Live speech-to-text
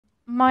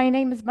My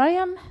name is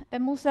Maryam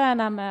Mousa,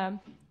 and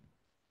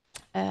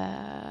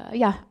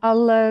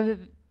I'll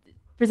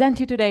present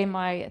you today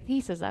my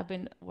thesis I've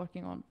been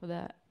working on for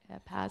the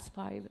past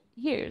 5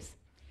 years.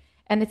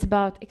 And it's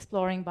about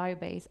exploring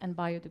bio-based and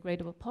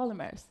biodegradable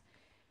polymers.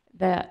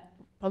 The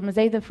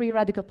free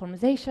radical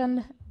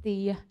polymerization,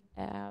 the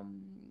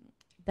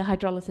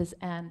hydrolysis,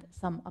 and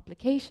some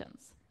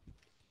applications.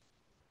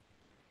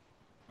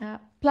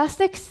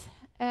 Plastics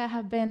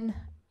have been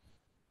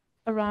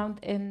around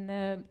in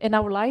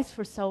our lives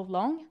for so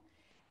long,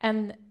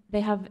 and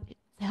they have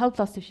helped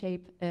us to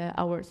shape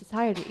our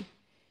society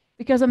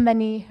because of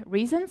many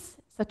reasons,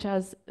 such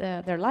as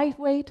their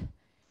lightweight,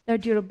 their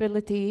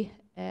durability,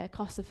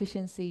 cost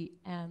efficiency,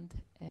 and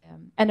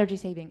energy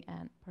saving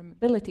and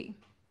permeability.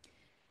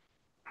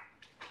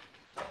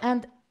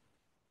 And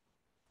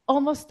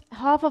almost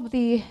half of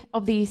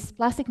these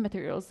plastic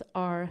materials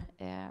are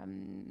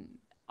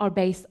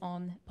based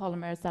on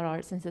polymers that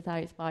are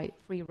synthesized by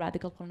free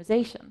radical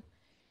polymerization,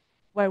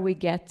 where we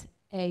get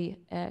a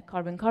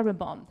carbon-carbon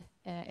bond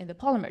in the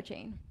polymer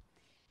chain.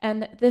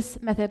 And this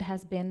method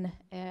has been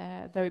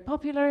very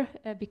popular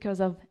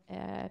because of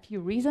a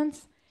few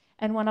reasons,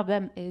 and one of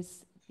them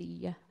is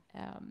the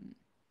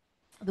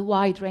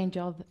wide range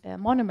of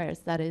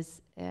monomers that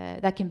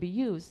can be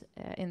used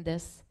in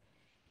this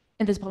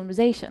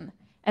polymerization,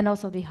 and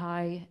also the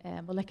high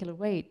molecular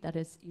weight that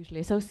is usually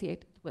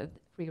associated with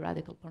free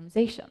radical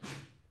polymerization.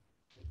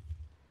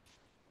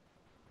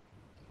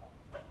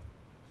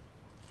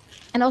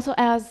 And also,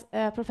 as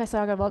Professor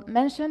Agarwal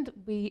mentioned,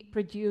 we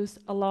produce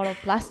a lot of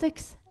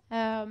plastics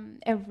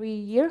every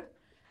year,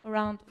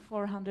 around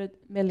 400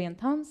 million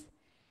tons,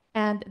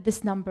 and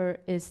this number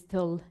is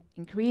still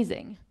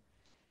increasing.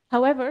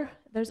 However,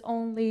 there's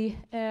only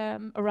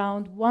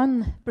around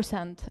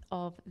 1%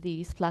 of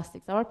these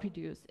plastics that are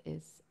produced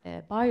is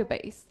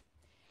bio-based,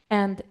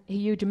 and a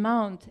huge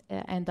amount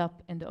end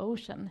up in the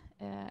ocean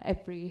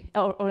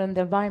or in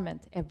the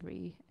environment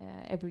every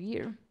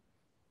year.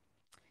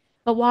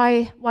 But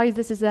why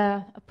this is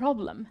a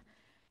problem?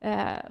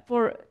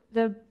 For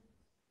the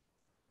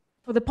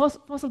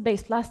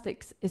fossil-based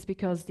plastics is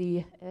because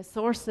the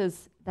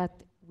sources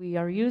that we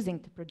are using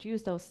to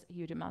produce those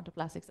huge amount of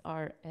plastics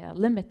are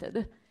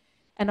limited,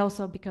 and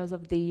also because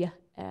of the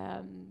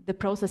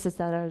processes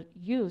that are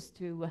used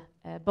to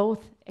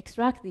both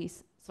extract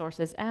these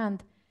sources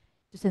and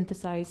to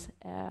synthesize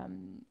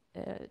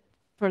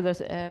further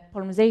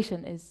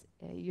polymerization is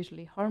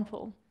usually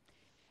harmful.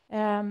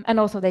 And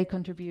also they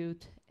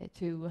contribute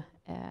to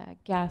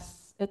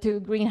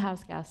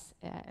greenhouse gas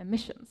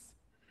emissions.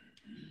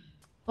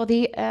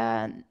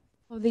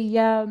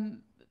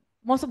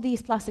 Most of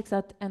these plastics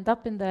that end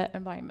up in the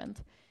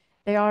environment,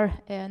 they are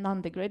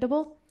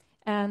non-degradable,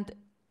 and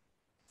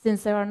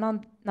since they are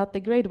not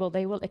degradable,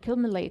 they will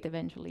accumulate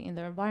eventually in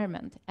the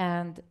environment,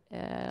 and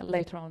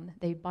later on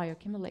they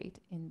bioaccumulate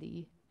in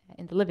the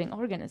living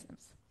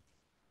organisms.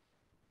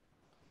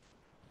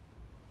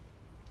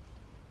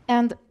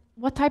 And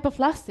what type of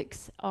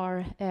plastics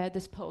are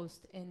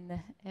disposed in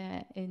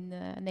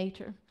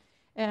nature?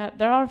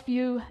 There are a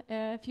few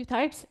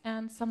types,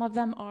 and some of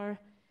them are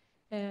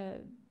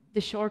the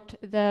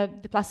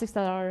plastics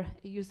that are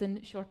used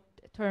in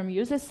short-term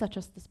uses, such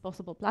as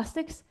disposable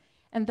plastics,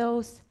 and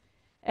those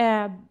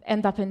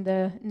end up in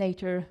the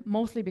nature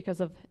mostly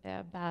because of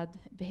bad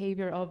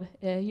behavior of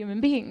human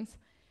beings.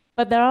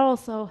 But there are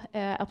also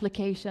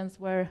applications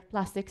where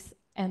plastics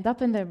end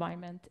up in the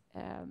environment.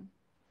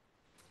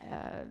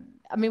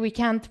 I mean, we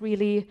can't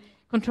really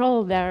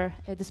control their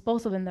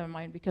disposal in their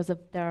environment because of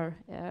their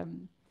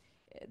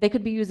they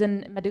could be used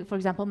in, for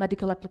example,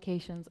 medical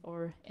applications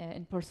or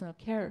in personal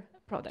care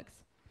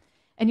products.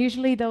 And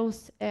usually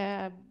those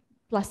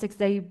plastics,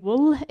 they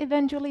will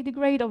eventually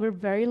degrade over a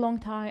very long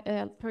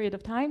period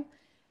of time,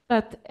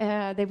 but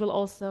they will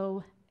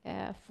also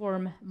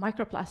form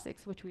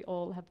microplastics, which we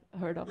all have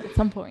heard of at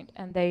some point,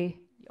 and they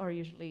are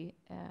usually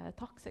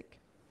toxic.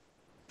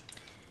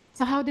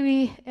 So how do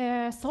we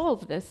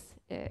solve this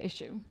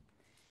issue?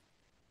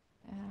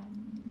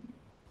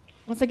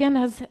 Once again,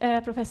 as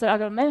Professor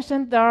Agarwal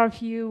mentioned, there are a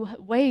few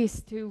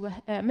ways to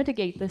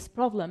mitigate this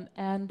problem,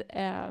 and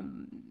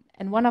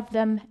one of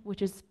them,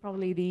 which is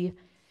probably the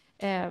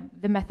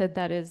method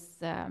that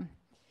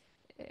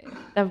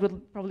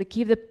will probably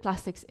keep the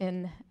plastics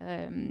in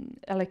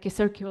like a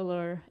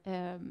circular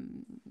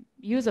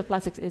use of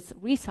plastics, is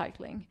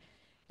recycling.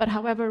 But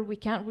however, we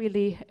can't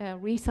really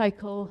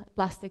recycle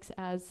plastics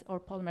or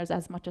polymers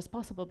as much as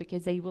possible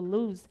because they will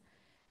lose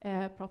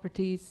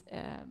properties.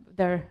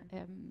 The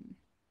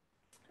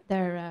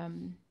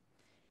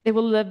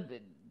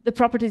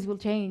properties will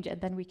change, and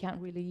then we can't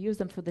really use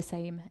them for the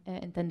same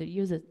intended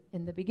use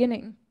in the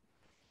beginning.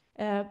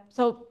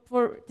 So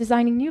for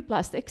designing new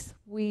plastics,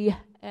 we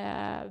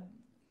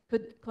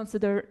could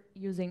consider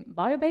using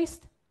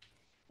bio-based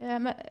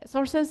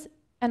sources,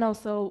 and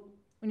also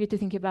we need to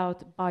think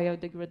about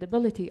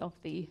biodegradability of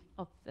the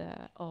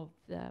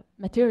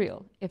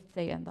material if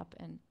they end up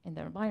in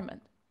the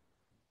environment.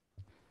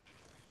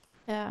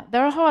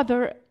 There are,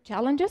 however,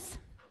 challenges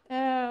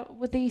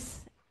with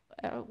these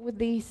with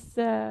these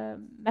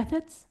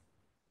methods,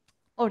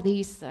 or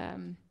these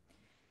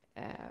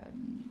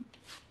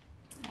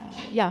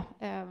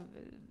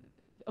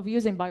of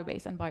using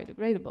bio-based and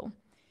biodegradable.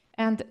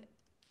 And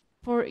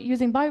for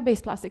using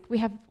bio-based plastic, we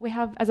have,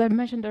 as I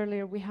mentioned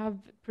earlier, we have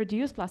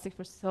produced plastic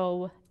for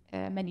so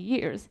many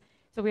years.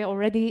 So we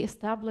already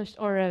established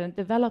or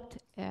developed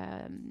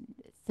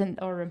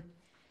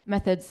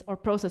methods or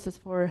processes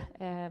for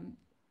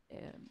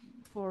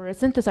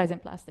synthesizing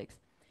plastics.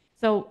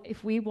 So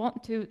if we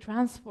want to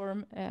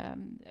transform,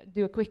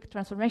 do a quick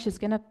transformation, it's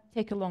going to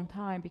take a long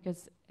time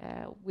because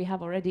we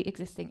have already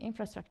existing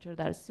infrastructure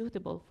that is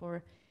suitable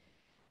for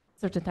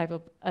certain type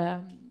of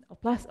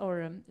plastic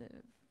or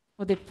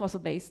for the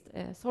fossil-based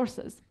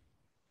sources.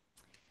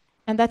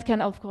 And that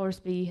can, of course,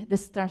 be,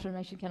 this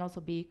transformation can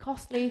also be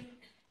costly,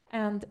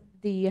 and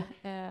the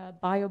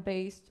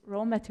bio-based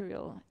raw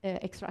material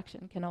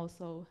extraction can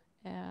also,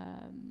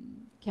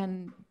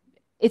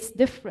 it's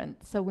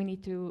different, so we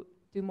need to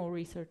do more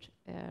research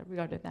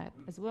regarding that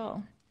as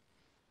well.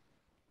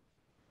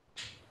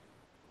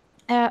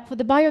 For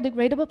the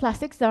biodegradable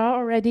plastics, there are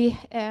already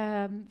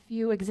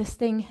few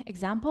existing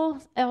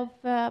examples of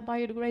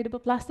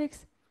biodegradable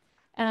plastics,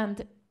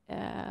 and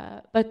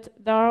but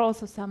there are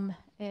also some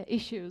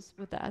issues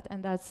with that,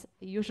 and that's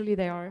usually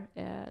they are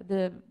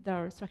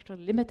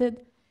structurally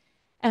limited,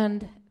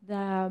 and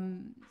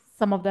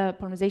some of the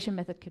polymerization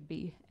method could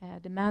be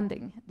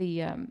demanding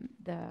the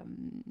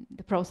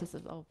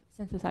processes of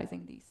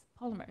synthesizing these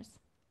polymers.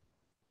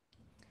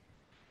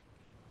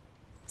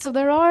 So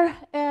there are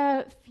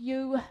a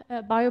few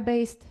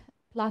bio-based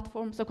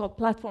platforms, so-called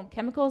platform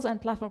chemicals,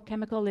 and platform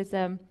chemical is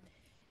a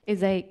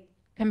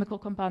chemical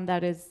compound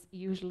that is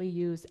usually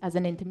used as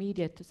an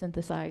intermediate to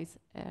synthesize,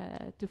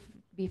 to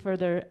be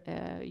further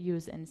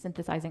used in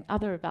synthesizing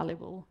other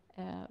valuable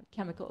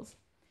chemicals.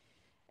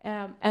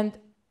 And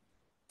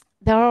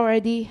there are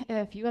already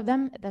a few of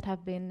them that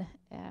have been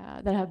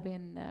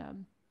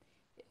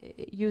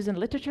used in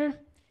literature,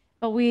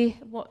 but we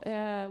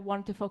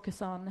want to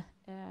focus on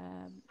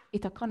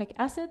itaconic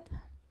acid,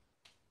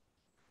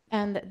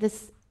 and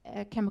this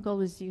chemical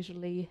is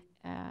usually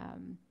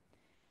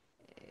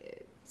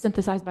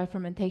synthesized by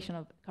fermentation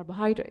of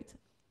carbohydrates.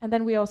 And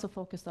then we also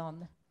focus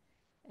on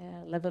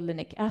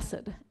levulinic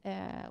acid,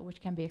 which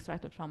can be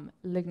extracted from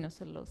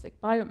lignocellulosic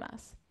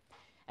biomass.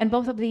 And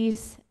both of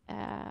these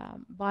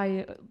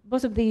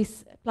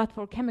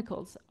platform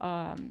chemicals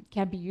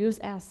can be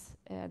used as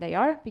they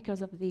are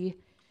because of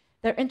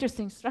their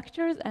interesting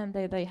structures, and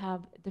they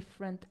have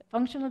different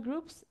functional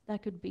groups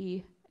that could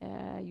be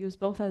used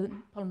both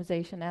in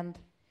polymerization and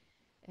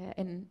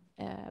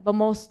but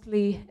most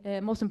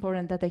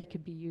important that they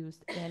could be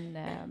used in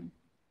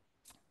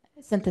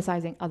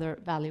synthesizing other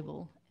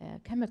valuable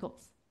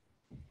chemicals.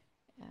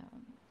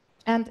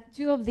 And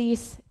two of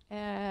these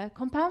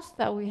compounds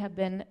that we have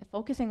been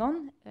focusing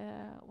on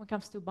when it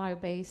comes to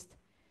bio-based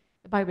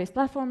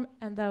platform,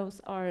 and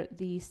those are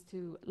these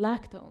two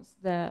lactones,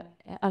 the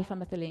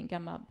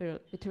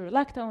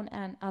α-methylene-γ-butyrolactone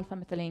and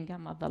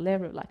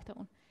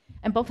α-methylene-γ-valerolactone.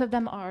 And both of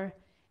them are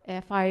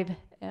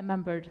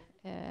 5-membered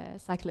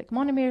cyclic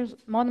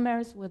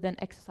monomers with an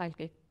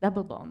exocyclic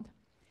double bond.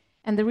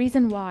 And the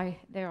reason why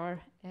they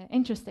are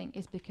interesting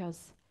is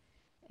because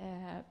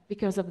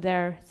of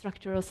their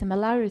structural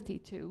similarity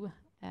to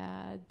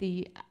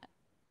the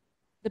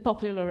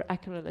popular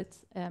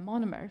acrylate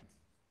monomer.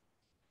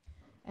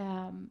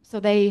 So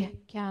they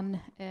can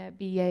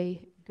be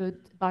a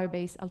good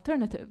bio-based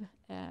alternative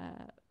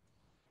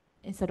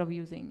instead of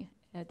using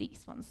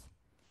these ones.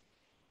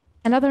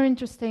 Another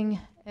interesting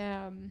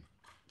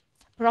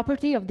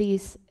property of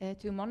these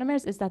two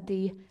monomers is that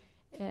the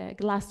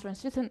glass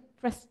transition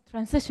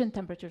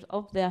temperatures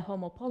of the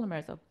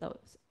homopolymers of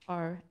those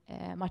are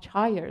much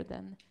higher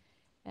than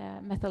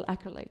methyl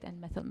acrylate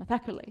and methyl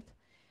methacrylate,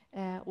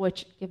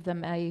 which give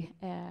them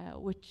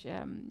which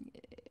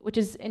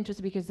is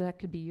interesting because that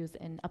could be used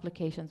in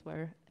applications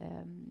where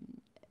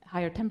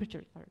higher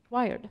temperatures are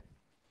required.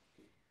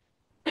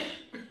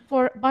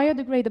 For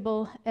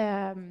biodegradable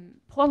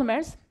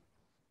polymers,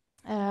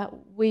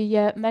 we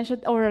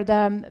mentioned, or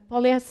the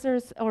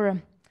polyesters,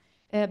 or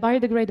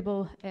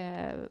biodegradable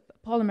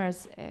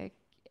polymers.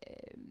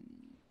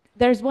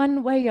 There's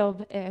one way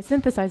of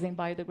synthesizing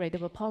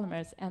biodegradable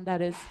polymers, and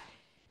that is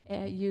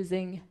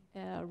using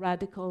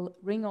radical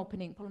ring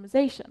opening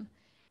polymerization.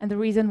 And the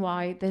reason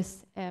why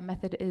this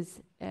method is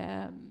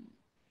an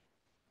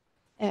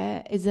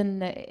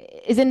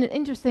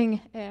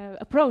interesting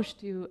approach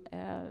to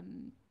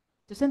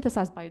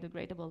synthesize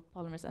biodegradable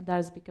polymers, and that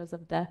is because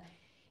of the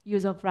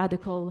use of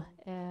radical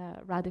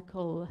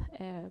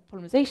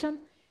polymerization,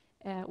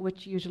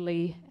 which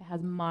usually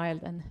has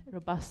mild and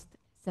robust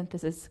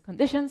synthesis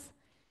conditions,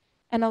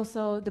 and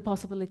also the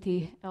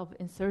possibility of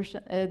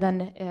insertion.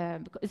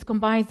 It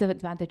combines the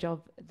advantage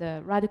of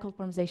the radical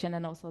polymerization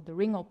and also the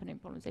ring opening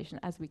polymerization,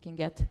 as we can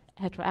get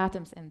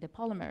heteroatoms in the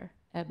polymer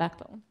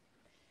backbone.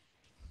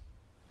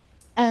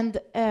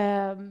 And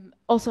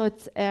also,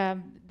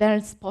 then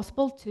it's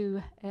possible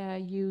to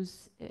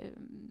use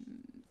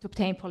to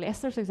obtain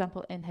polyesters, for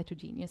example, in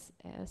heterogeneous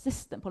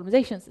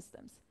polymerization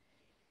systems.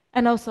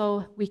 And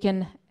also, we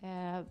can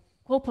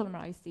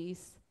copolymerize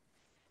these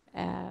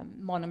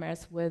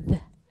monomers with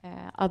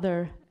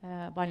other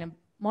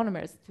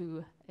monomers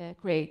to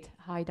create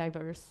high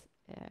diverse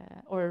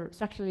or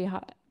structurally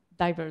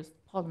diverse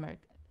polymeric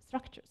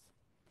structures.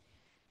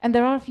 And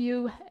there are a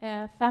few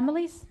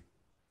families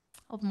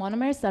of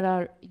monomers that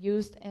are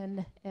used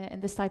in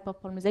this type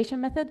of polymerization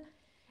method.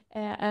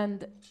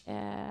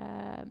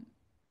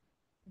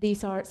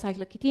 These are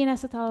cyclic ketene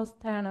acetals,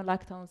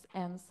 thianolactones,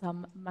 and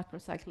some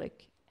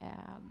macrocyclic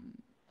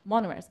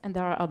monomers. And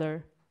there are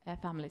other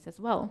families as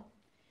well.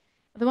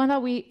 The one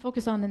that we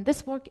focus on in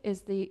this work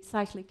is the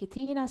cyclic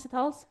ketene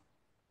acetals.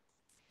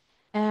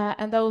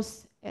 And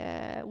those,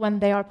 when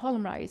they are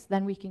polymerized,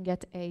 then we can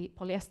get a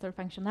polyester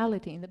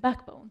functionality in the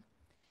backbone.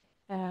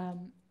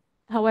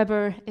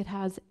 However, it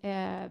has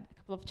a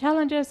couple of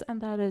challenges, and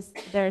that is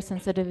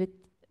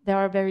they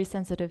are very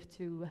sensitive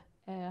to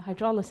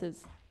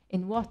hydrolysis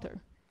in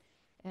water.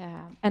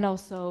 And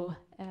also,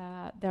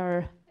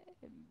 their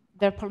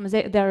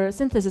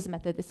synthesis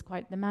method is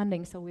quite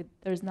demanding, so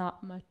there's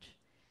not much.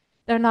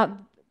 They're not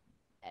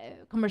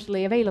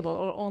commercially available,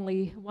 or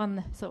only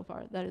one so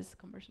far that is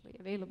commercially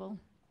available.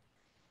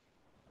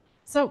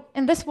 So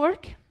in this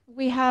work,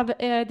 we have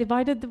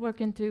divided the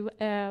work into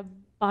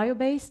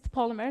bio-based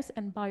polymers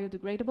and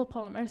biodegradable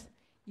polymers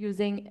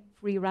using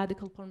free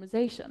radical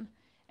polymerization.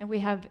 And we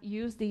have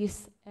used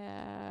these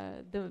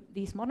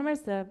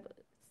monomers,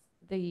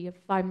 the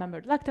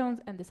 5-membered lactones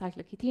and the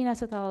cyclic ketene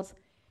acetals,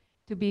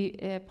 to be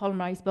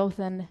polymerized both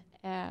in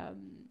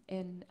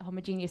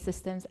homogeneous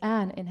systems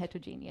and in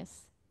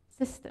heterogeneous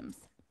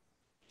systems.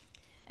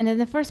 And in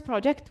the first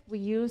project, we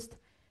used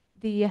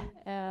the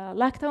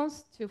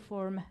lactones to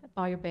form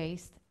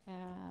bio-based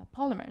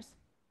polymers.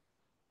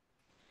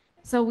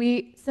 So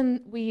we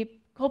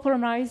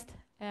copolymerized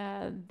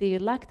the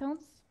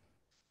lactones.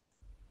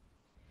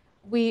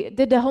 We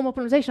did the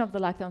homopolymerization of the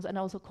lactones and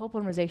also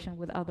copolymerization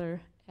with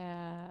other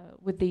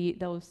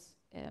those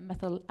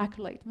methyl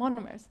acrylate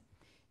monomers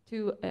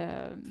to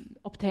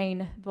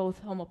obtain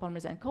both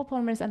homopolymers and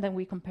copolymers, and then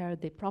we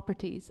compared the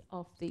properties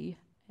of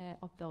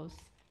those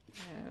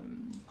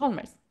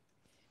polymers.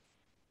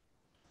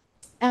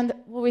 And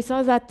what we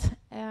saw that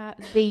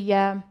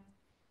the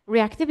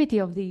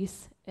reactivity of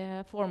these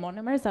 4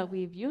 monomers that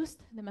we've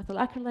used, the methyl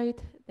acrylate,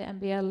 the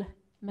MBL,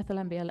 methyl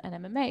MBL, and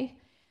MMA,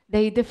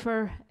 they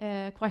differ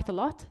quite a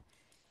lot,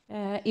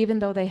 even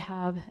though they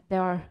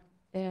are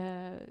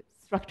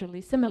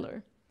structurally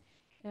similar.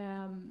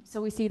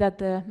 So we see that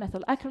the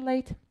methyl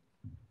acrylate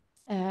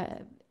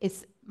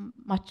is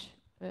much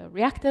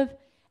reactive,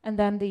 and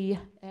then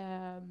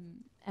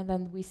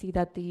we see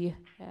that the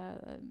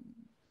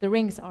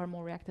rings are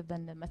more reactive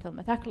than the methyl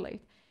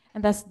methacrylate,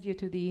 and that's due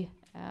to the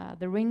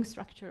ring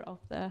structure of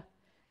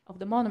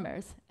the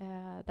monomers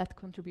that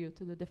contribute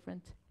to the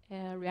different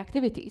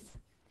reactivities.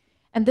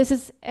 And this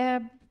is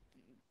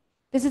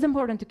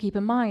important to keep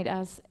in mind,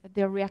 as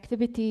their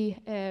reactivity.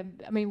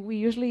 I mean, we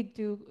usually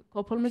do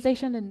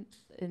copolymerization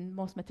in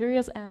most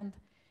materials, and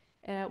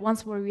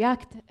once we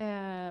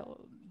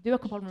do a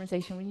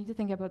copolymerization, we need to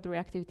think about the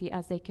reactivity,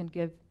 as they can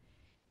get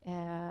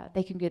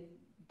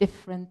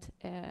different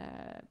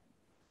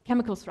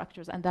chemical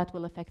structures, and that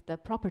will affect the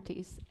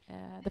properties,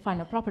 the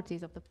final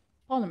properties of the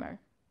polymer.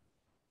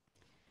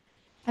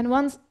 And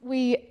once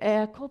we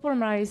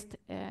copolymerized,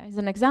 is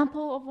an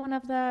example of one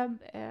of the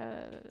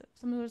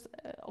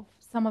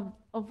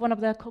one of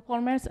the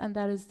copolymers, and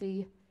that is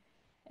the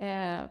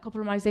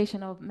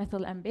copolymerization of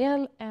methyl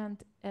MBL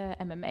and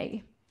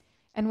MMA.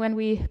 And when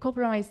we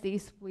copolymerized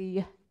these,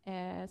 we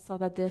saw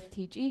that the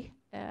TG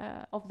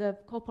of the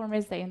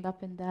copolymers, they end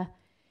up in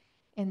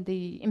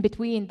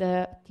between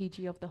the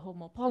TG of the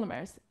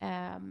homopolymers,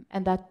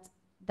 and that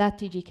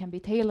TG can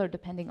be tailored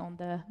depending on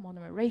the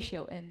monomer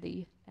ratio in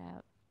the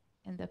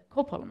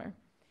copolymer.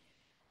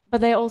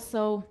 But they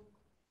also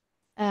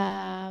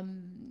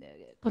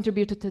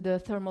contributed to the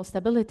thermal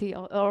stability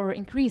or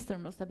increased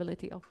thermal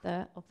stability of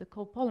the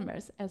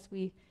copolymers, as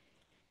we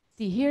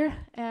see here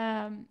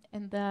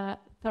in the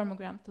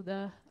thermogram to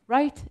the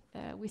right.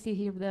 We see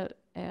here the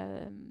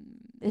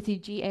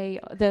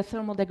TGA, the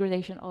thermal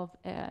degradation of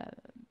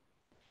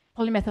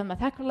polymethyl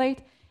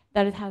methacrylate,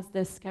 that it has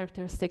this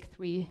characteristic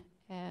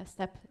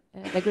 3-step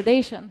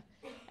degradation.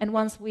 And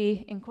once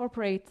we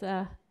incorporate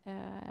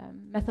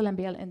methyl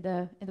MBL in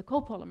the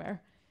copolymer,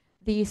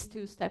 these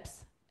 2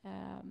 steps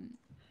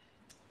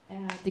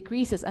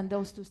decreases, and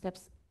those 2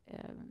 steps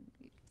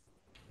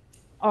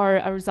are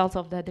a result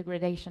of the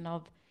degradation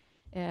of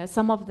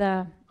some of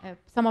the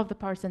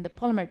parts in the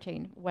polymer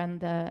chain, when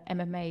the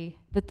MMA,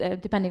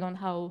 depending on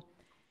how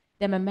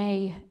the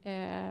MMA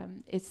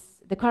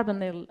is the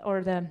carbonyl,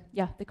 or the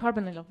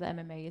carbonyl of the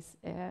MMA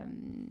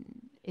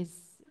is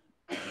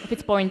if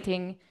it's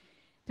pointing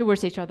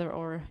towards each other,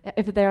 or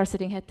if they are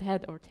sitting head to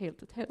head or tail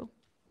to tail.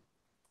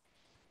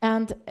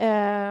 And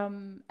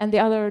the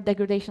other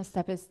degradation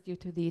step is due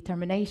to the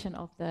termination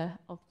of the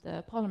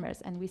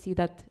polymers, and we see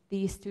that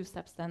these 2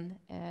 steps then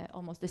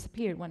almost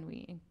disappear when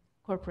we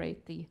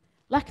incorporate the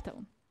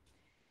lactone.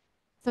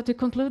 So to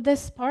conclude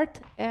this part,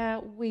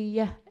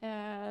 we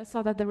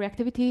saw that the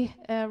reactivity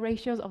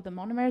ratios of the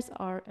monomers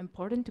are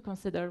important to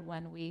consider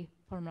when we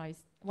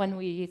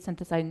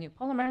synthesize new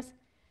polymers,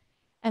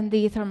 and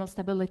the thermal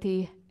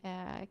stability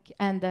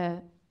and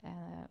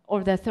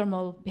or the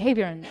thermal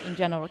behavior in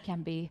general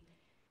can be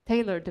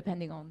tailored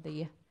depending on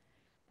the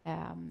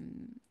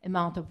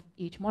amount of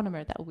each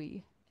monomer that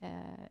we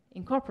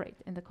incorporate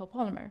in the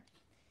copolymer.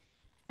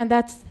 And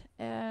that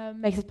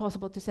makes it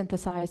possible to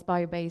synthesize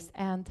bio-based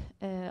and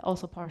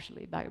also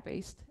partially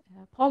bio-based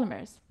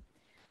polymers.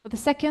 For the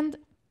second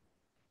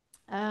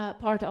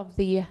part of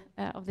the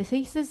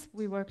thesis,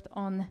 we worked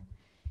on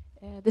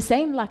the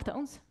same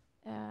lactones,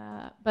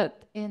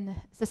 but in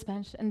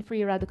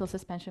free radical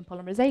suspension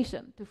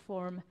polymerization to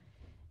form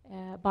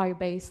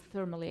bio-based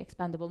thermally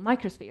expandable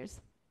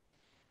microspheres.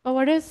 But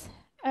what is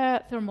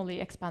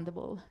thermally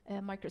expandable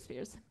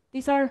microspheres?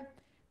 These are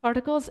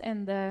particles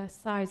in the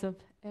size of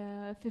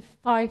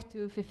 5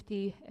 to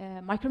 50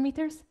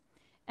 micrometers,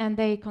 and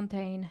they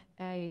contain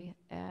a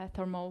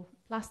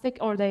thermoplastic,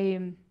 or they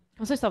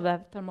consist of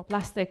a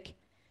thermoplastic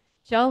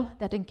shell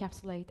that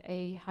encapsulate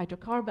a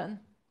hydrocarbon.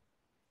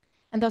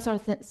 And those are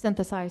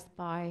synthesized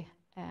by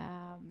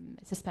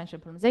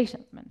suspension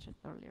polymerization mentioned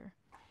earlier.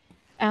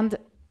 And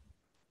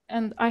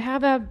I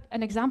have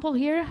an example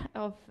here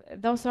of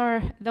those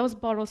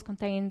bottles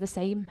contain the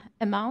same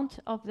amount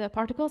of the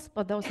particles,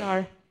 but those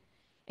are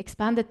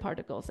expanded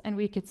particles, and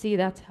we could see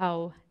that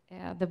how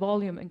the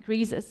volume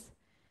increases.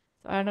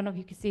 So I don't know if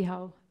you can see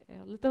how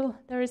little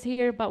there is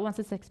here, but once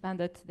it's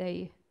expanded,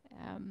 the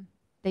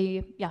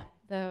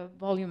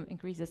volume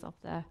increases of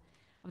the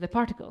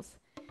particles,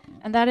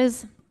 and that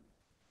is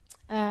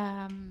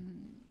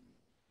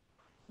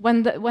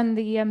when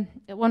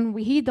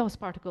we heat those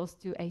particles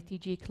to a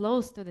TG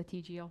close to the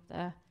TG of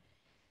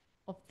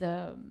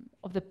the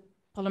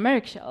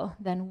polymeric shell,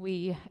 then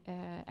we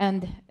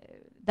and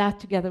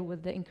that together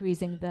with the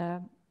increasing the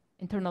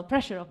internal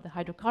pressure of the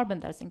hydrocarbon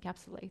that's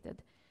encapsulated,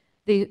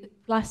 the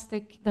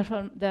plastic,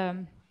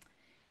 the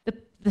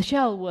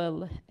shell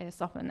will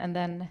soften, and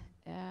then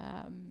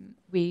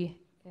we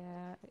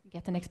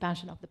get an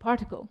expansion of the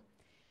particle.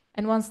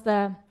 And once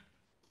the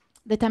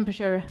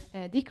temperature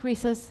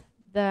decreases,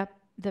 the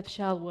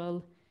shell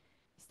will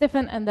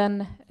stiffen, and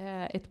then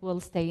it will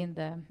stay in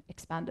the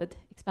expanded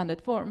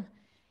form.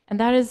 And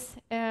that is,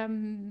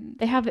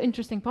 they have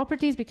interesting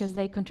properties because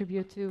they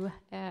contribute to,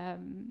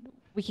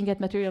 we can get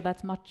material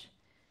that's much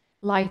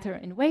lighter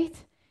in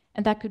weight,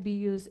 and that could be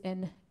used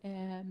in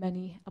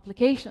many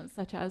applications,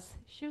 such as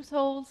shoe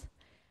soles,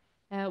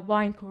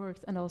 wine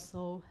corks, and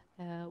also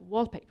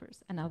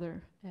wallpapers and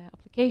other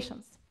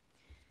applications.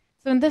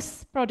 So in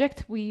this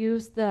project, we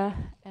used the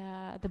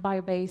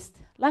bio-based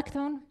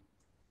lactone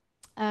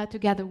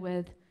together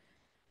with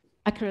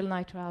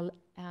acrylonitrile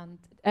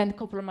and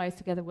copolymerized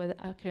together with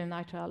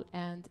acrylonitrile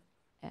and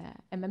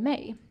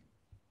MMA.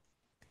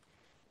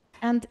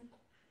 And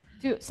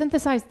to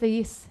synthesize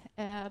these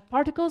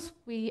particles,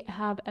 we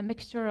have a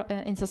mixture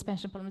in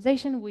suspension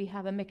polymerization. We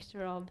have a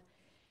mixture of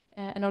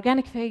an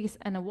organic phase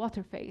and a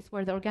water phase,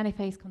 where the organic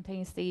phase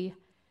contains the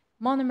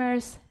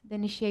monomers, the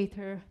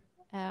initiator,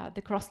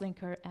 the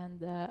crosslinker, and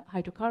the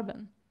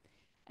hydrocarbon.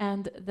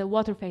 And the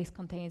water phase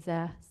contains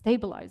a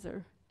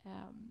stabilizer.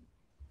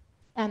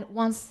 And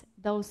once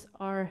those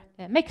are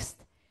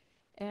mixed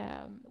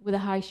with a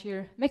high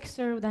shear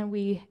mixture, then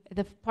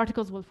the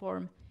particles will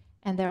form,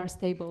 and they are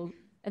stable,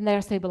 and they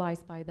are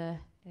stabilized by the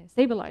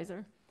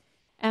stabilizer.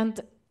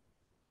 And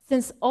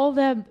since all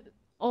the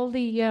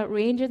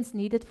reagents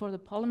needed for the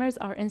polymers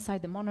are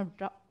inside the monomer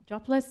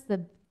droplets,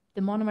 the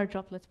monomer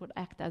droplets would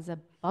act as a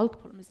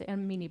bulk polymerization, a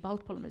mini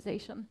bulk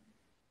polymerization.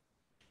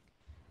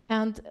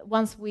 And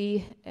once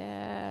we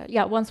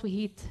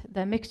heat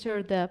the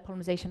mixture, the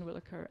polymerization will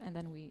occur, and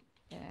then we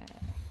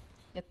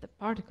get the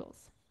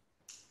particles.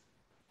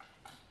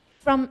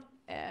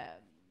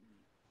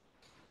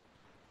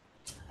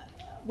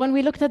 When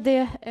we looked at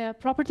the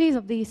properties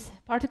of these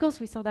particles,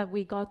 we saw that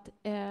we got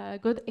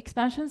good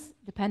expansions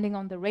depending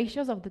on the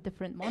ratios of the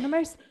different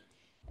monomers,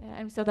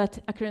 and we saw that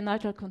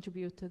acrylonitrile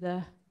contribute to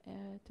the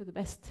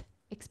best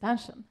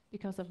expansion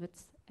because of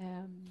its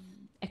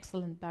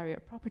excellent barrier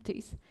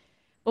properties.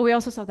 But we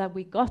also saw that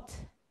we got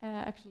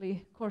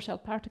actually core shell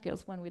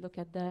particles when we look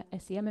at the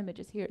SEM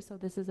images here. So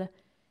this is a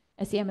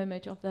SEM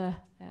image of the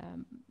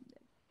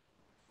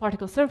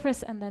particle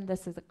surface, and then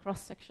this is a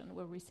cross section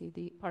where we see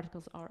the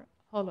particles are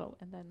hollow.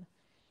 And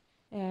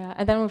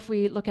then if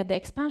we look at the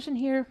expansion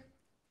here,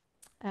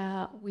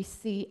 we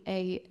see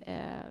a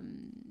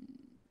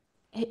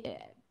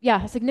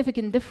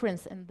significant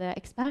difference in the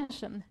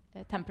expansion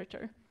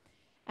temperature,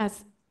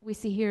 as we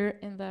see here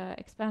in the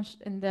expansion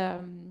in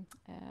the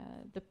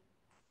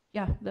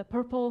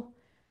purple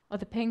or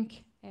the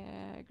pink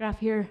graph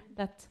here,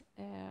 that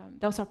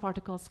those are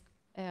particles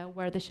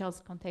where the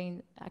shells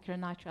contain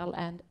acrylonitrile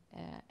and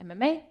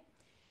MMA,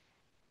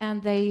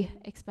 and they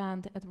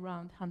expand at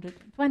around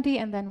 120.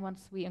 And then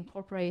once we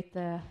incorporate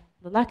the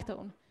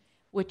lactone,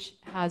 which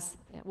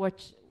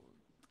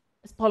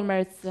as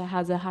polymers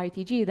has a high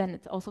Tg, then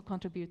it also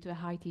contributes to a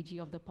high Tg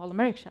of the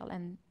polymeric shell,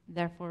 and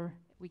therefore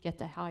we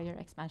get a higher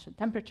expansion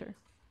temperature.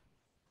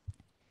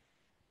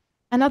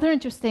 Another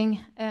interesting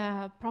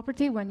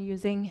property when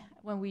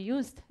we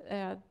used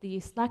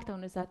these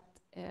lactone is that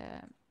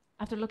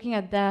after looking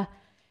at the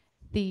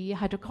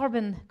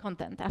hydrocarbon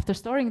content, after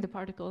storing the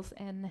particles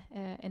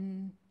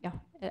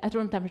at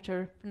room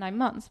temperature for 9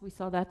 months, we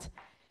saw that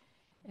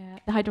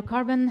the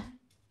hydrocarbon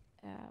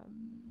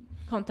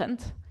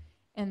content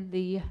in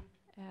the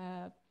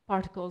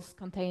particles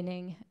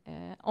containing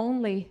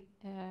only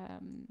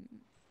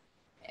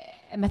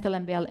a methyl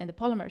MBL in the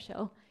polymer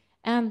shell,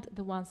 and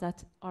the ones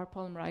that are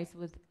polymerized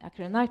with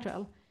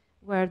acrylonitrile,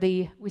 where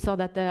we saw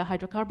that the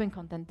hydrocarbon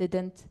content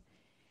didn't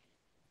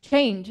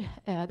change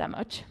that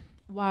much,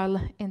 while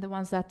in the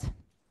ones that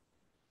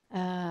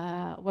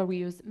where we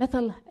use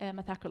methyl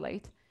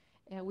methacrylate,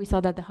 we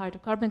saw that the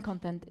hydrocarbon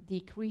content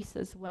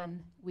decreases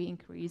when we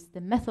increase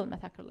the methyl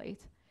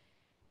methacrylate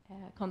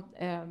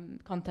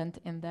content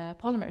in the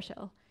polymer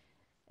shell.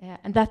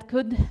 And that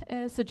could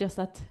suggest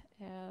that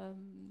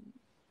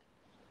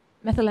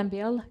methyl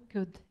MBL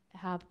could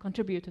have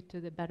contributed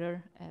to the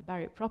better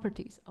barrier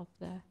properties of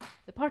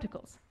the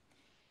particles.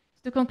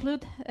 To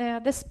conclude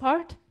this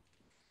part,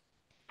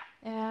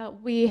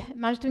 we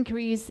managed to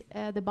increase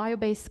the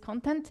bio-based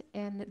content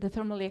in the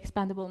thermally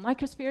expandable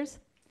microspheres,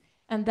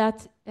 and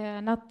that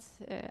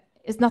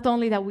is not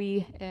only that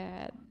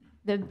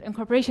the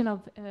incorporation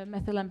of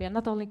methyl MBL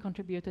not only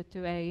contributed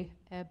to a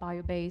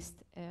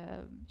bio-based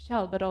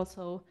shell, but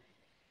also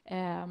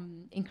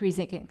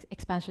increasing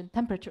expansion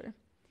temperature.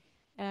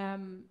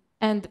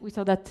 And we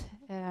saw that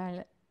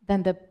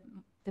then the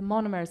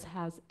monomers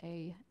has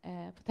a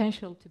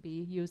potential to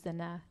be used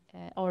in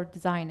or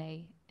design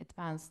a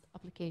advanced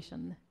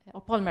application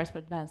or polymers for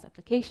advanced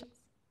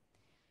applications.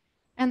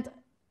 And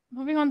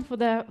moving on for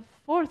the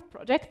fourth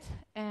project,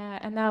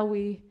 and now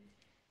we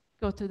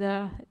go to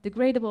the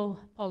degradable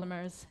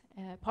polymers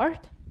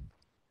part,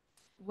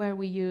 where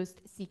we used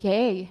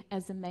CKA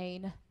as the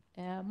main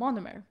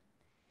monomer.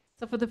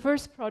 So for the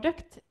first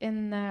project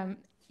in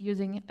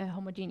using a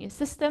homogeneous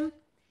system,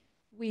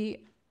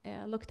 we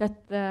looked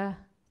at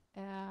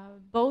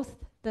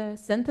both the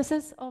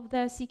synthesis of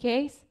the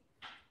CKAs,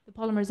 the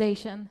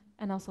polymerization,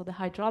 and also the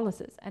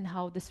hydrolysis, and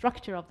how the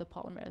structure of the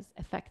polymers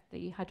affect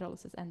the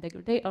hydrolysis and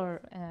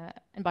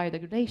and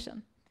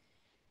biodegradation.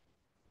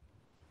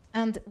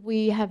 And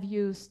we have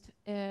used,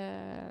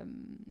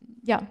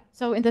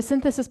 so in the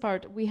synthesis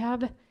part, we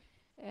have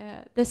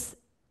this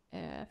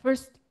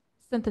first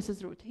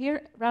synthesis route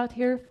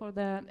here for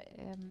the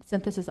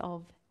synthesis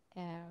of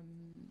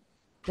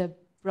the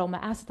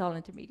bromoacetal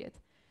intermediate.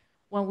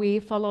 When we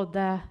followed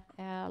the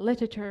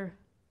literature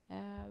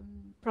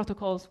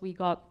protocols, we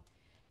got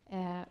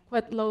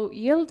quite low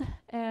yield,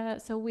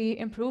 so we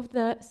improved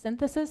the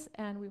synthesis,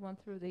 and we went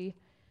through the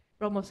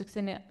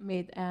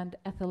bromosuccinimide and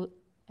ethyl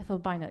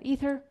vinyl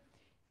ether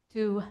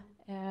to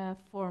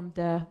form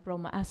the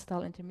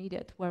bromoacetal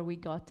intermediate, where we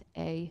got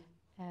a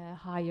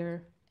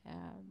higher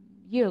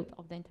yield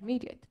of the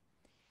intermediate.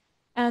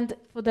 And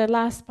for the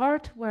last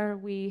part, where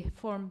we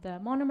formed the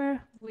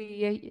monomer,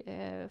 we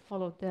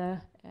followed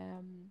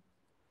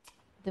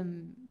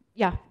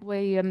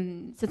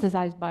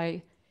synthesized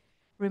by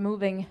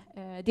removing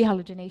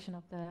dehalogenation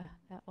of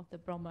the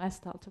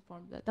bromoacetal to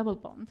form the double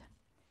bond.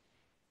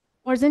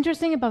 What's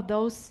interesting about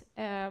those,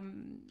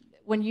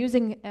 when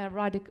using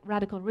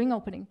radical ring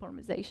opening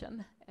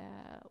polymerization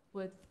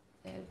with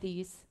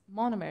these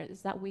monomers,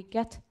 is that we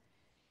get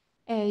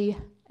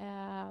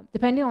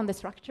depending on the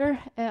structure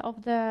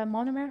of the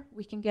monomer,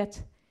 we can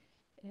get,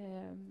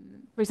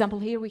 for example,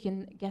 here we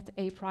can get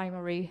a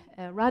primary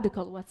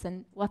radical.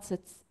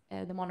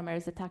 The monomer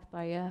is attacked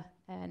by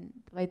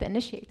the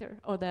initiator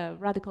or the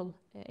radical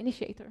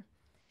initiator,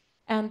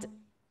 and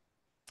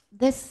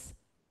this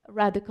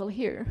radical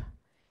here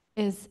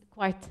is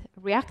quite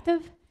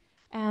reactive,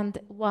 and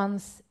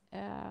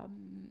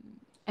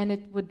and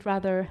it would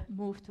rather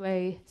move to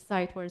a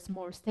site where it's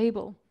more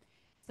stable.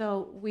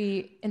 So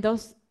in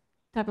those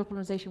type of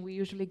polymerization, we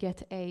usually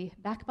get a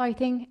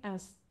backbiting,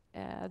 as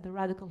the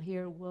radical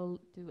here will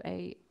do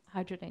a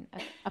hydrogen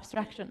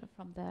abstraction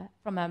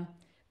from a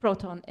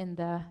proton in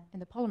the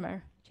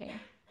polymer chain,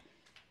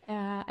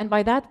 and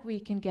by that we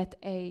can get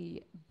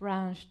a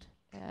branched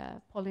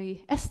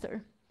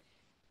polyester.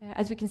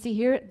 As we can see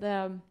here,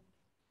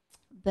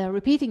 the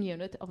repeating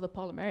unit of the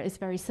polymer is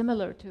very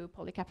similar to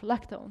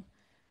polycaprolactone,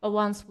 but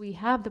once we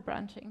have the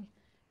branching,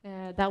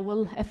 that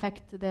will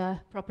affect the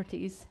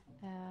properties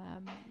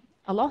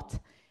a lot,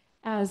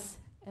 as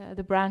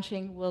the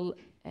branching will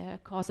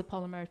cause a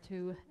polymer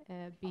to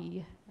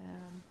be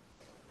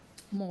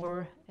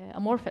more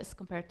amorphous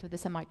compared to the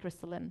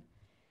semi-crystalline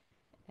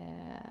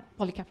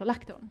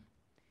polycaprolactone.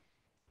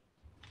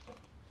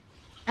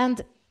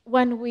 And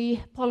when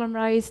we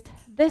polymerized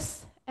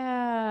this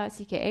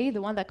CKA,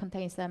 the one that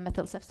contains the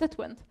methyl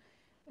substituent,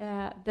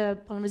 the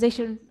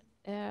polymerization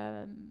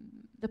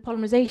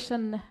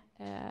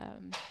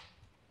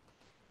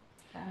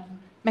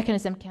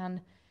mechanism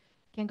can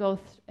can go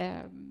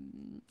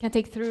can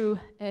take through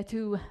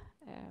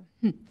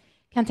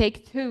can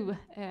take two.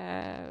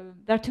 There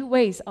are two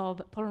ways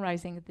of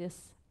polymerizing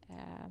this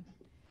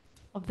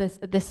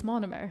this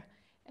monomer,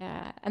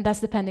 and that's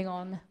depending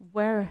on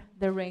where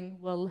the ring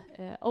will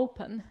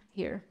open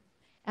here.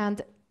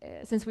 And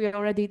since we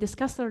already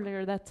discussed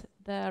earlier that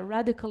the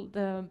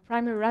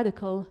primary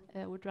radical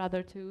would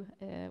rather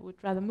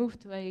move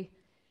to a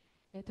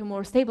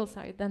more stable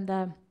side,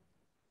 then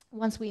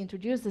once we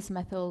introduce this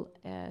methyl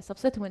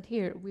substituent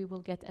here, we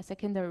will get a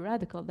secondary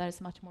radical that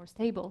is much more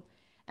stable,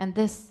 and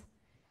this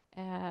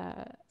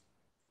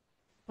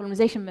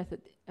polymerization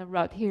method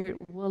route here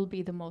will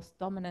be the most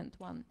dominant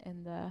one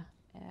in the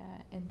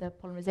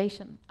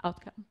polymerization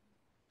outcome.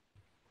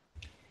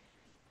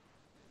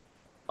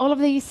 All of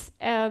these,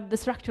 the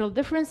structural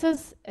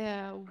differences,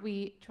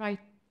 we try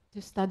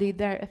to study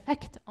their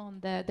effect on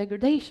the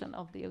degradation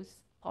of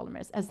those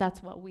polymers, as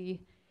that's what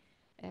we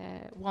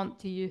want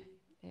to.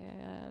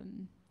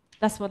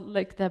 That's what,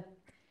 like, the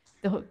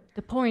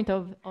point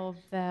of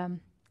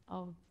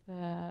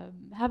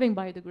having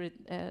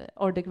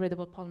or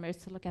degradable polymers,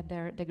 to look at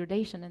their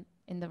degradation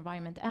in the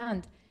environment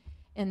and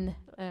in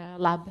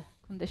lab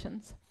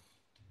conditions.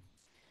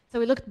 So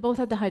we looked both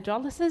at the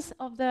hydrolysis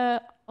of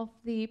the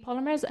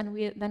polymers, and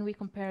then we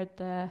compared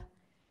the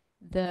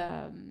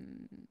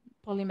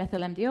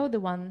polymethyl-MDO,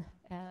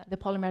 the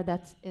polymer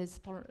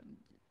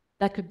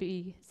that could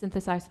be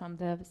synthesized from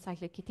the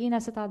cyclic ketene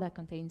acetal that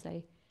contains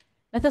a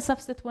methyl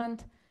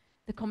substituent,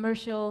 the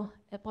commercial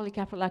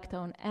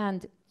polycaprolactone,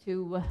 and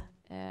two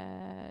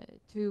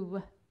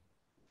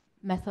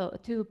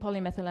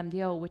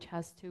polymethyl-MDO, which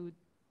has two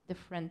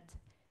different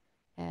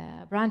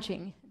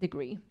branching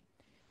degree.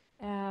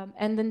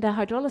 And in the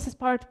hydrolysis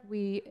part,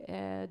 we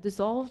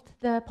dissolved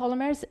the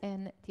polymers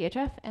in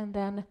THF, and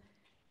then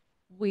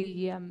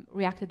we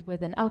reacted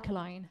with an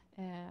alkaline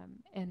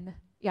in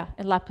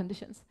lab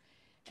conditions.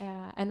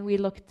 And we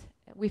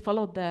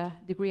followed the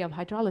degree of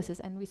hydrolysis,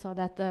 and we saw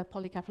that the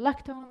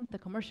polycaprolactone, the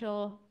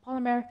commercial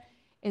polymer,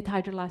 it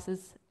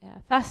hydrolyzes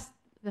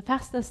the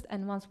fastest,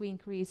 and once we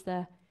increase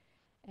the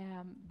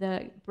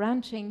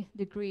branching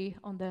degree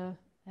on the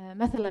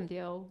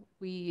methyl-MDO,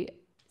 we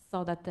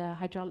saw that the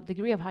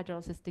degree of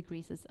hydrolysis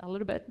decreases a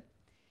little bit,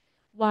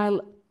 while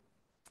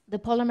the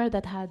polymer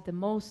that had the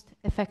most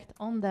effect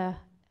on the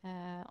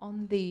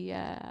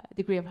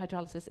degree of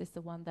hydrolysis is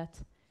the one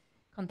that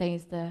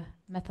contains the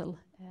methyl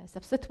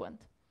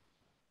substituent.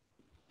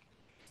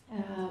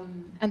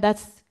 And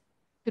that's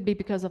could be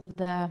because of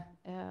the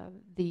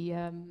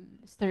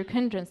steric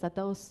hindrance that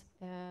those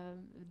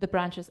the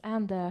branches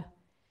and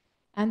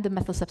the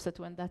methyl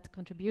substituent that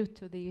contribute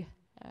to the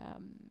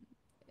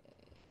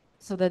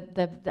so that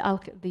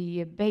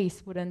the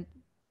base wouldn't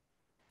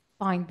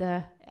find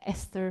the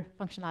ester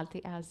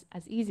functionality as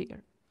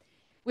easier.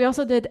 We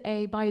also did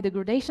a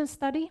biodegradation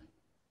study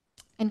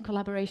in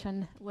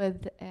collaboration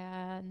with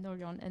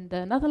Norion in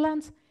the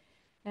Netherlands,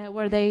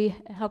 where they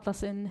helped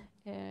us in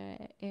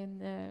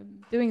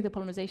doing the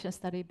polymerization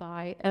study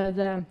by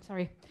the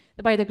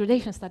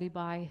biodegradation study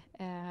by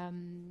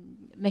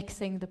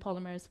mixing the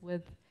polymers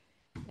with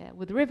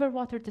river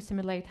water to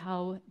simulate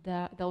how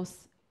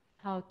those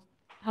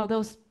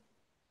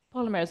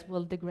polymers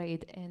will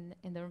degrade in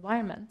the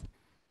environment.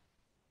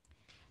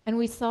 And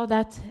we saw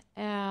that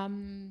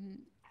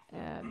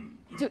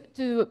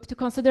to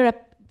consider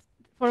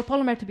for a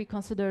polymer to be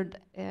considered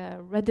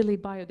readily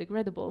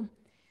biodegradable,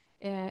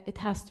 it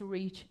has to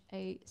reach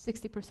a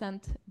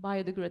 60%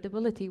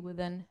 biodegradability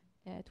within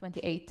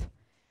 28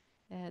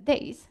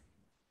 days.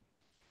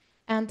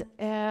 And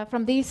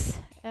from this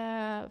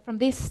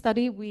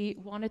study, we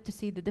wanted to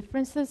see the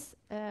differences,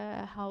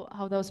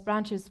 how those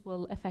branches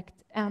will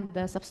affect, and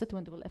the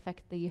substituent will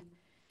affect the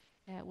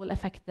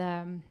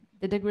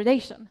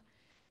degradation.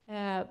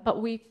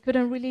 But we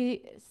couldn't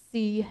really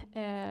see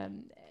a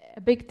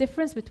big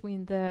difference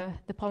between the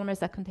polymers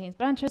that contain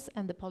branches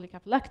and the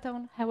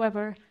polycaprolactone.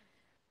 However,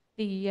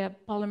 the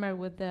polymer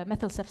with the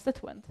methyl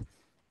substituent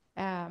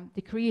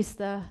decreased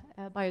the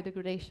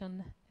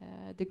biodegradation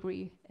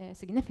degree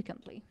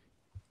significantly.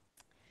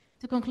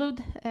 To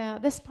conclude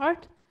this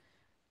part,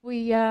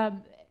 we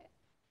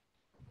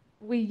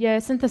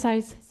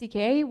synthesized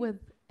CKA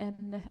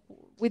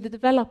we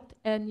developed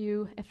a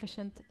new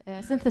efficient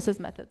synthesis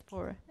method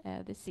for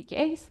the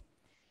CKAs.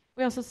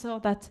 We also saw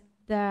that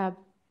the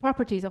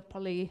properties of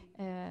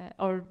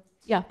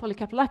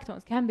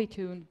polycaprolactones can be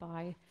tuned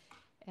by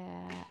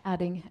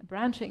adding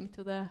branching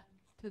to the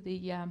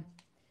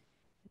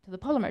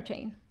polymer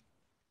chain,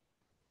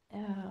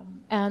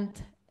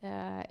 and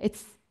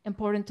it's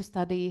important to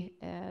study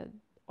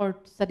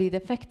the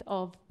effect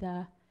of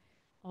the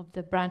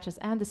branches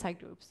and the side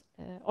groups,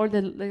 or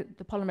the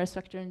polymer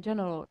structure in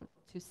general,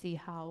 to see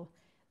how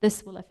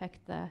this will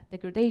affect the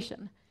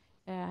degradation,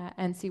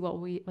 and see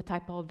what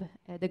type of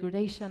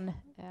degradation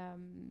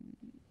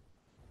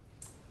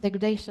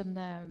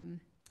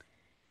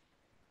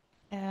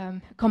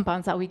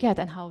compounds that we get,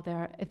 and how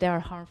if they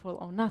are harmful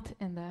or not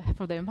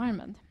for the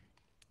environment.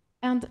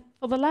 And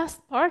for the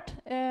last part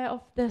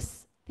of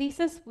this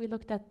thesis, we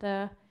looked at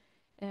the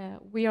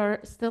we are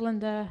still in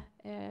the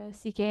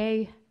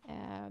CKA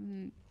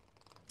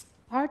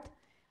part,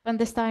 and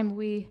this time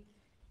we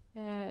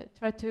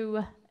try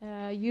to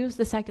use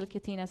the cyclic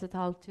ketene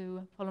acetal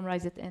to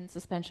polymerize it in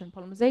suspension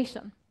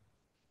polymerization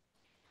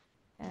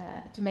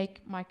to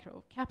make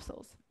micro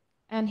capsules.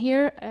 And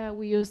here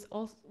we use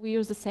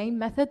the same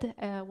method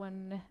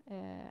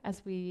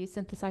as we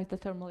synthesize the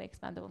thermally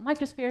expandable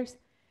microspheres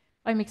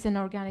by mixing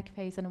an organic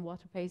phase and a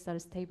water phase that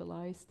is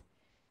stabilized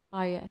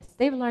by a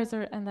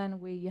stabilizer, and then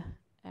we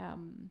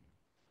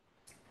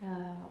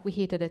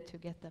heated it to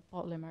get the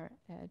polymer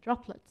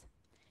droplets.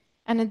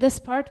 And in this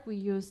part, we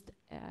used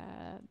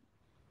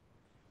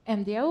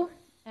MDO,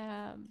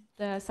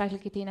 the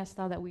cyclic ketene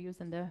acetal that we used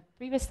in the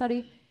previous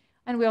study,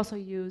 and we also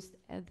used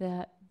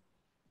the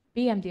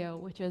BMDO,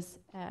 which is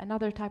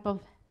another type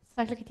of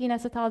cyclic ketene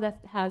acetal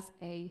that has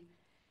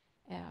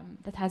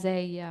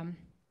a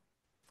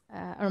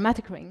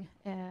aromatic ring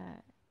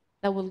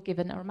that will give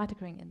an aromatic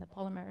ring in the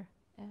polymer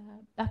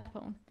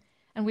backbone,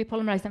 and we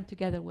polymerize them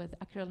together with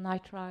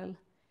acrylonitrile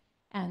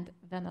and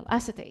vinyl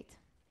acetate.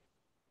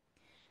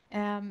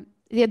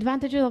 The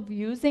advantage of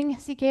using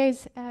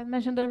CKAs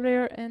mentioned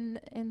earlier in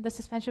the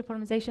suspension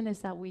polymerization is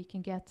that we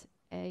can get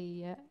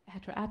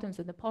heteroatoms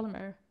in the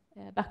polymer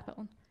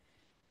backbone.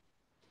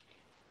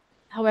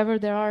 However,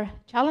 there are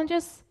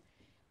challenges.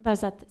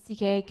 That's that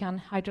CKA can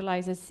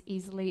hydrolyze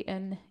easily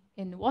in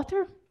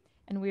water,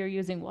 and we are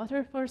using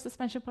water for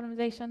suspension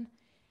polymerization.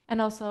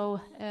 And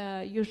also,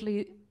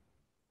 usually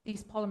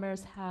these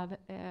polymers have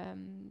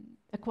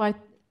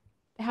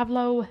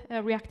low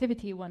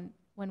reactivity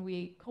when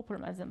we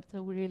copolymerize them.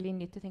 So we really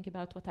need to think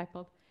about what type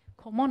of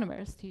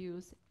monomers to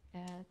use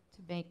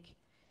to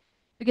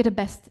get the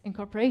best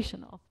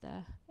incorporation of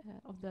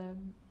the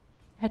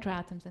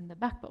heteroatoms in the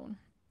backbone.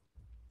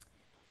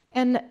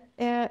 And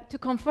to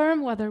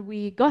confirm whether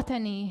we got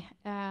any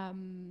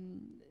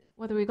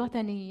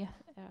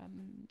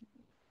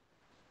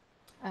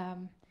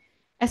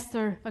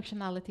ester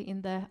functionality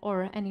in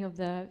or any of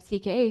the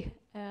CKA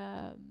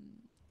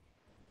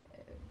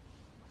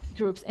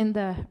groups in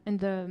the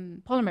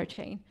polymer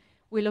chain,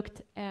 we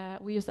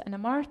used the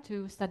NMR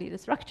to study the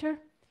structure.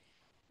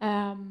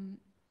 And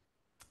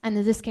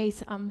in this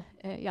case, I'm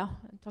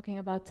talking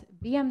about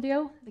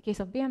BMDO, the case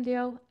of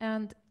BMDO,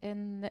 and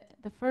in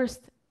the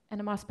first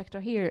NMR spectra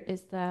here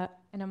is the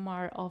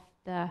NMR of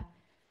the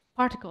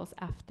particles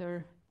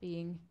after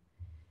we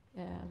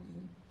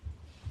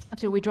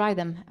dry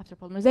them after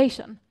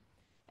polymerization.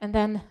 And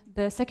then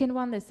the second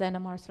one is the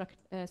NMR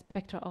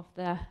spectra of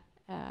the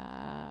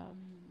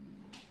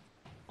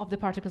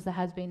particles that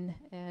has been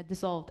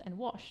dissolved and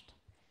washed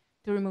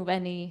to remove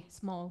any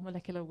small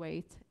molecular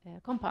weight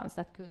compounds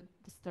that could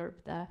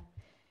disturb the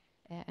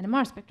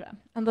NMR spectra.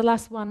 And the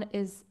last one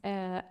is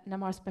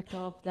NMR spectra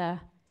of the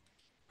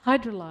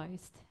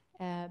hydrolyzed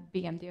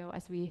BMDO,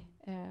 as we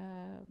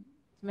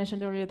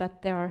mentioned earlier,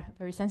 that they are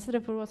very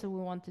sensitive for us, so we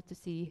wanted to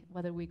see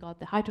whether we got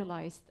the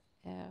hydrolyzed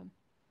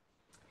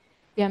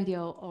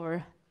BMDO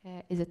or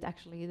is it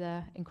actually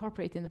the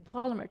incorporated in the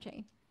polymer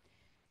chain.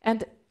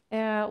 And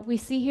we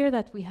see here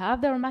that we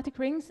have the aromatic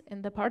rings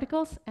in the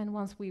particles, and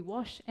once we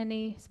wash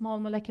any small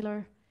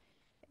molecular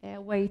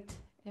weight,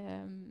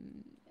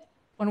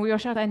 when we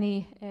wash out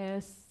any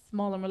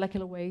smaller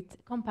molecular weight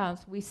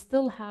compounds, we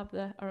still have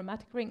the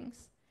aromatic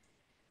rings.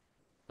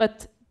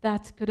 But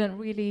that couldn't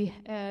really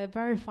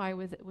verify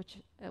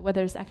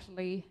whether it's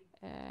actually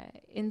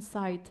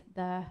inside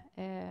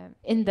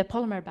in the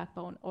polymer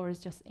backbone or is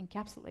just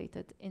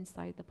encapsulated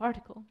inside the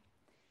particle.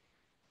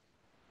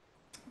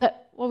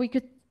 But what we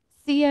could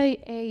see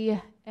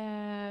an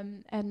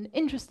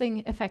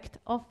interesting effect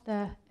of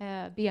the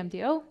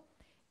BMDO,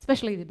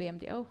 especially the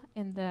BMDO,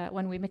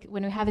 when we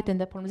have it in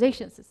the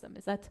polymerization system,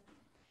 is that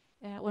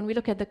when we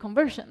look at the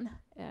conversion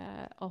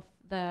of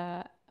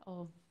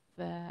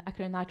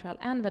acrylonitrile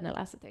and vinyl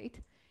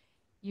acetate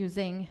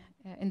using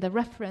in the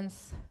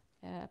reference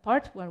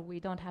part where we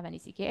don't have any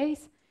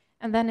CKAs,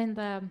 and then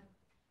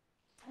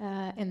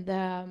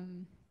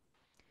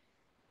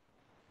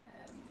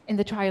in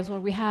the trials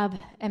where we have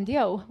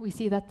MDO, we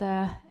see that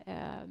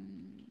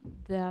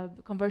the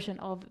conversion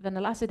of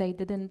vinyl acetate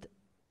didn't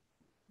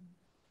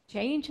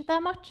change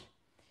that much.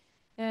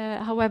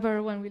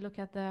 However, when we look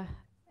at the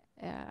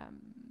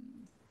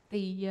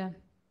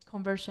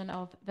conversion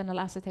of vinyl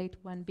acetate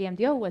when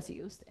BMDO was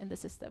used in the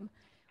system,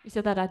 we see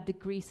that that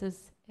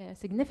decreases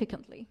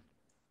significantly.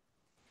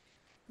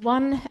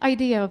 One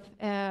idea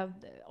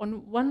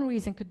one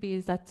reason could be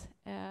is that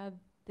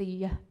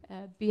the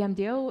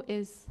BMDO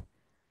is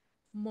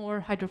more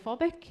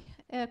hydrophobic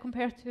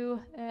compared to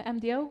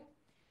MDO,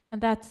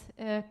 and that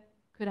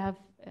could have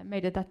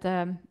made it that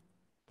the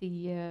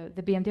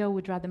BMDO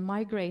would rather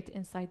migrate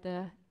inside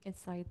the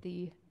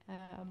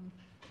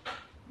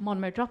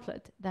monomer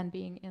droplet than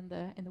being in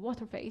the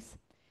water phase.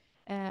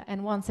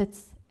 And once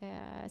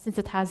since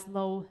it has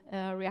low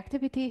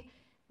reactivity,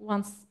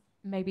 once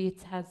maybe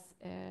it has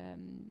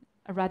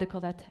a radical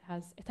that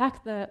has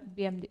attacked the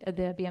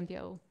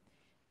BMDO,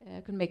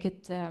 could make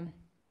it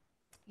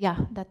yeah,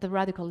 that the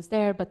radical is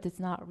there, but it's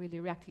not really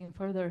reacting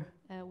further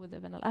with the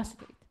vinyl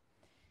acetate.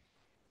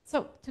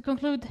 So to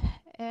conclude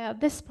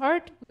this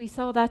part, we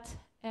saw that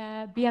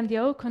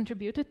BMDO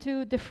contributed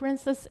to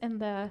differences in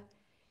the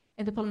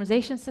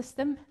polymerization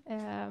system,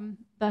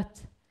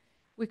 but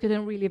we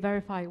couldn't really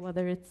verify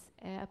whether it's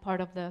a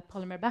part of the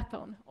polymer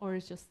backbone or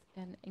is just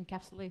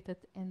encapsulated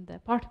in the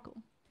particle.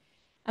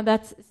 And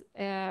that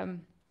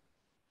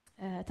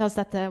tells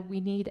that we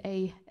need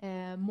a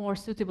more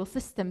suitable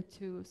system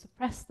to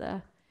suppress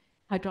the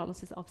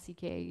hydrolysis of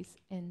CKAs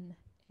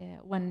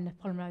when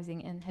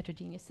polymerizing in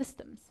heterogeneous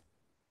systems.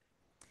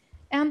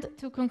 And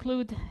to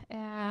conclude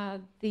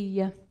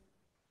the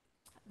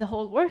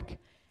whole work,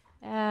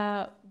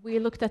 we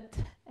looked at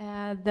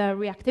the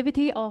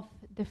reactivity of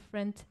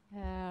different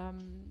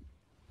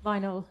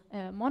vinyl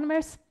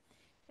monomers,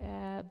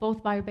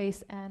 both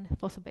bio-based and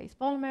fossil-based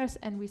polymers,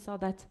 and we saw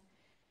that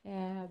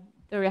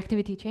the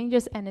reactivity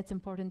changes, and it's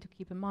important to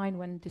keep in mind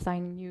when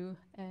designing new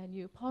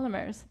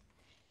polymers.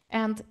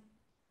 And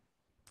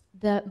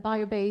the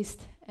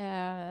bio-based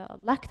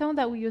lactone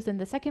that we used in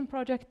the second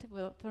project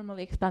were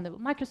thermally expandable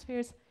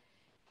microspheres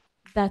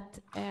that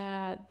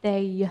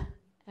they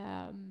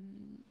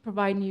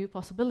provide new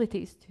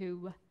possibilities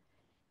to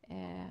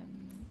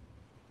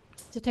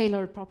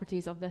tailor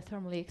properties of the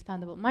thermally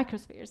expandable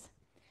microspheres.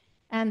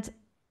 And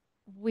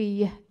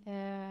we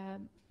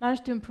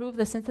managed to improve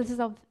the synthesis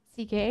of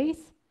CKAs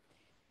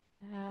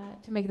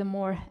to make them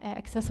more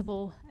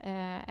accessible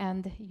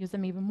and use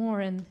them even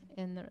more in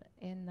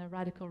the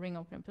radical ring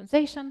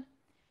optimization.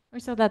 We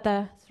saw that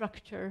the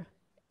structure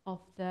of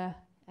the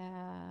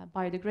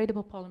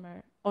biodegradable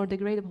polymer or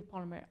degradable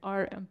polymer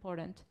are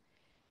important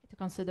to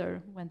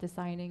consider when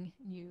designing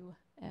new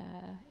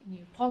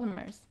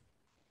polymers.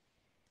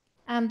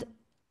 And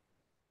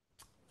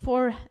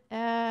for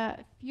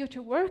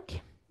future work,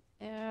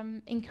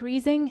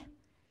 increasing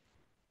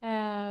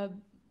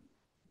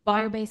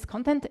bio-based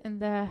content in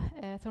the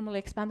thermally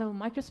expandable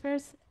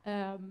microspheres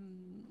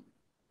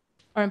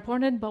are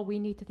important, but we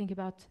need to think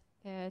about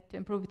to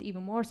improve it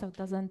even more so it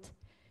doesn't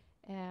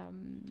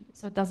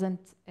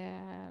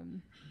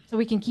so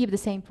we can keep the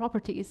same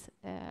properties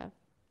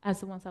as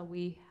the ones that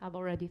we have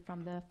already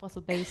from the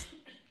fossil-based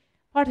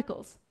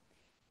particles.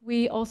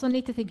 We also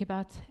need to think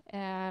about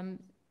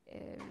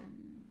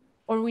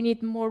or we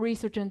need more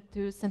research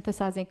into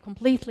synthesizing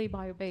completely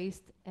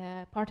bio-based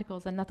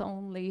particles and not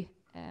only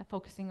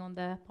focusing on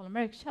the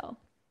polymeric shell.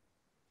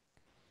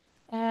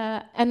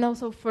 And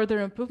also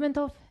further improvement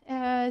of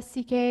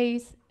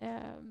CKA's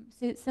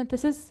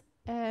synthesis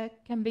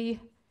can be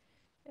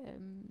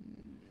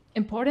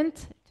important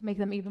to make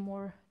them even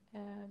more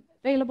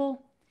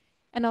available.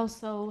 And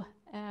also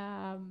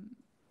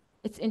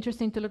it's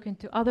interesting to look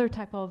into other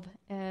type of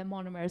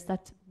monomers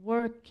that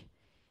work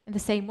in the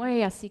same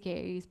way as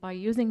CKAs by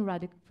using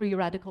free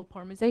radical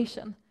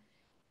polymerization.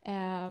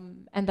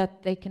 And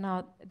that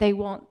they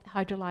won't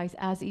hydrolyze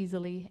as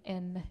easily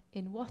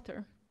in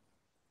water.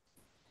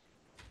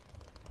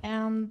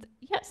 And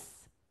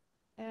yes,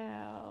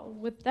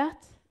 with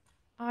that,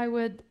 I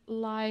would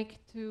like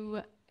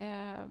to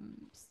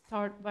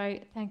start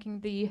by thanking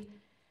the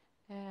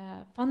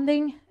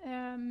funding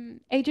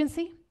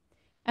agency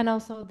and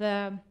also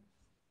the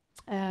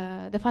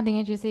funding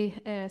agency,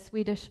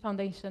 Swedish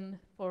Foundation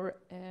for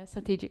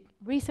Strategic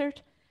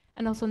Research,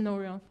 and also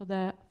Norion for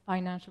the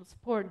financial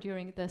support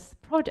during this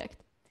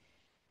project.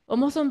 But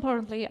most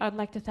importantly, I'd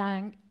like to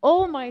thank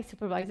all my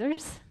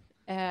supervisors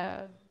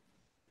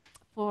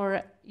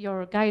for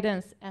your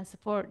guidance and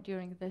support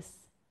during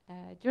this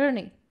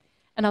journey,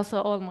 and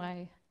also all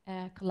my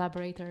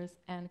collaborators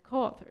and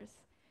co-authors,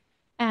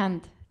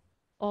 and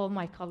all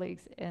my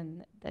colleagues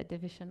in the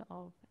division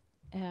of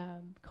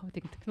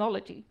coating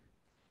technology.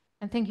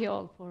 And thank you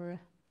all for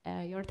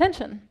your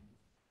attention.